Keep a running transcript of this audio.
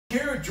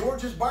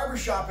George's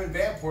Barbershop in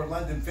Vanport.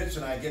 London Fitz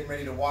and I getting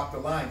ready to walk the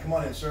line. Come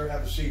on in, sir.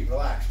 Have a seat.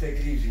 Relax. Take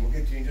it easy. We'll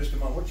get to you in just a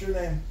moment. What's your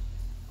name?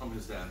 I'm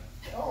his dad.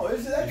 Oh,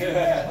 is that your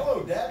dad?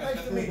 Hello, Dad.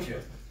 Nice to meet you.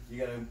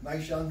 You got a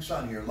nice young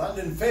son here.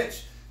 London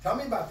Fitz. Tell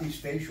me about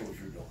these facials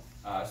you're doing.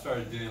 I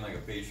started doing like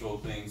a facial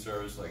cleaning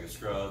service, like a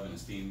scrub and a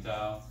steam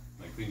towel.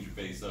 Like cleans your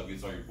face up,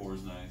 gets all your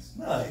pores nice.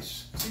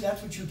 Nice. See,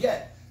 that's what you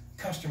get.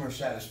 Customer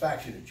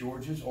satisfaction at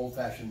George's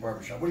Old-Fashioned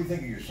Barbershop. What do you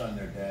think of your son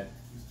there, Dad?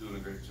 He's doing a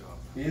great job.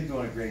 He is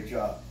doing a great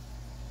job.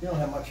 You don't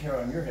have much hair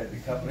on your head to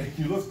cover it.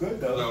 You look good,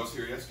 though. I was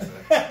here yesterday.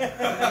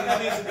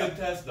 He needs a good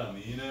test on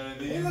me, you know what I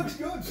mean? He looks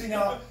good. See,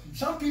 now,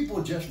 some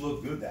people just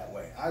look good that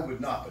way. I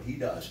would not, but he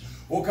does.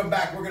 We'll come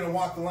back. We're going to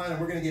walk the line, and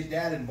we're going to get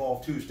Dad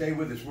involved, too. Stay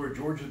with us. We're at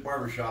George's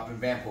Barbershop in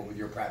Vanport with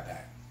your Pratte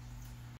Pack.